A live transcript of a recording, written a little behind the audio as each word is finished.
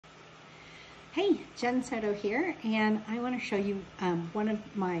Hey, Jen Soto here, and I want to show you one of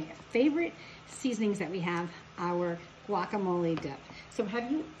my favorite seasonings that we have, our guacamole dip. So have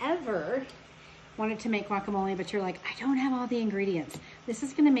you ever wanted to make guacamole, but you're like, I don't have all the ingredients? This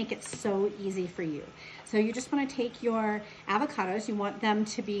is going to make it so easy for you. So you just want to take your avocados, you want them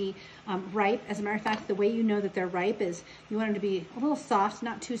to be ripe. As a matter of fact, the way you know that they're ripe is you want them to be a little soft,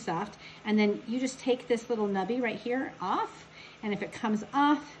 not too soft, and then you just take this little nubby right here off, and if it comes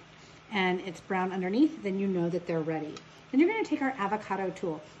off, and it's brown underneath, then you know that they're ready. Then you're gonna take our avocado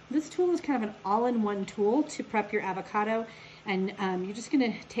tool. This tool is kind of an all-in-one tool to prep your avocado, and you're just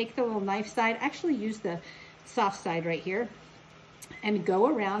gonna take the little knife side, actually use the soft side right here, and go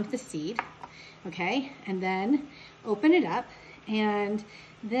around the seed, okay? And then open it up, and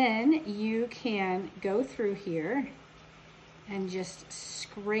then you can go through here and just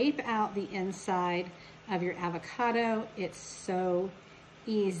scrape out the inside of your avocado. It's so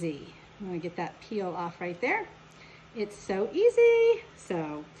easy. I'm gonna get that peel off right there. It's so easy.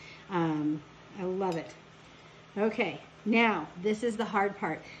 So I love it. Okay, now this is the hard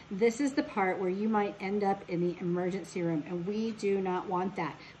part. This is the part where you might end up in the emergency room, and we do not want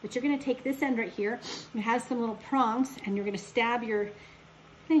that. But you're gonna take this end right here. It has some little prongs, and you're gonna stab your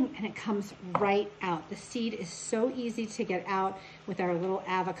thing, and it comes right out. The seed is so easy to get out with our little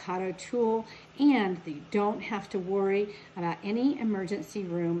avocado tool, and you don't have to worry about any emergency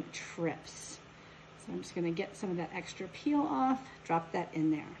room trips. So I'm just gonna get some of that extra peel off, drop that in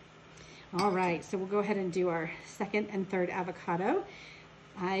there. All right, so we'll go ahead and do our second and third avocado.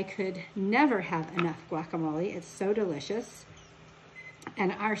 I could never have enough guacamole. It's so delicious.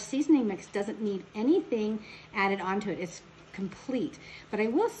 And our seasoning mix doesn't need anything added onto it. It's complete. But I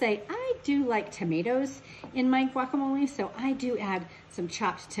will say, I do like tomatoes in my guacamole, so I do add some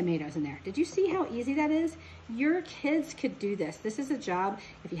chopped tomatoes in there. Did you see how easy that is? Your kids could do this. This is a job,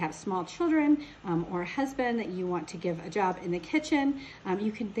 if you have small children or a husband that you want to give a job in the kitchen,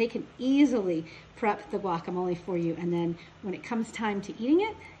 they can easily prep the guacamole for you, and then when it comes time to eating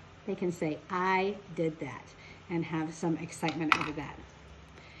it, they can say, I did that, and have some excitement over that.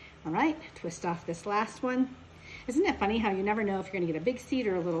 All right, twist off this last one. Isn't it funny how you never know if you're gonna get a big seed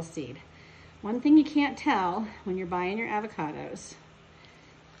or a little seed? One thing you can't tell when you're buying your avocados.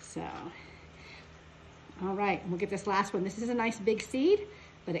 So, all right, we'll get this last one. This is a nice big seed,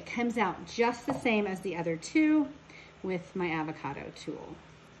 but it comes out just the same as the other two with my avocado tool.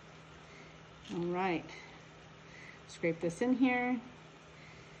 All right, scrape this in here,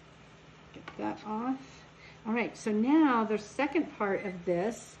 get that off. All right, so now the second part of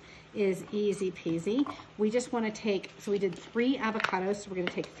this is easy peasy. We just want to take, so we did 3 avocados, so we're going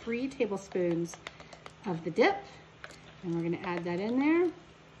to take 3 tablespoons of the dip, and we're going to add that in there.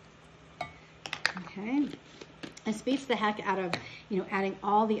 Okay, it beats the heck out of, adding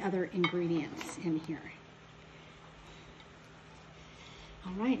all the other ingredients in here.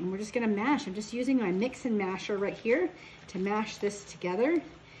 All right, and we're just going to mash. I'm just using my mix and masher right here to mash this together,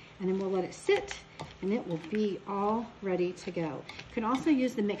 and then we'll let it sit, and it will be all ready to go. You can also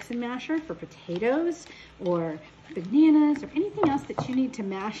use the mix and masher for potatoes or bananas or anything else that you need to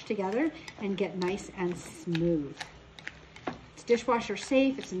mash together and get nice and smooth. It's dishwasher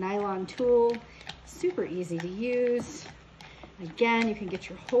safe, it's a nylon tool, super easy to use. Again, you can get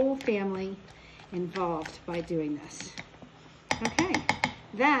your whole family involved by doing this. Okay,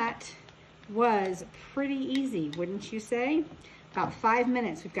 that was pretty easy, wouldn't you say? About 5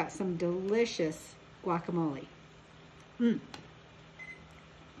 minutes, we've got some delicious guacamole.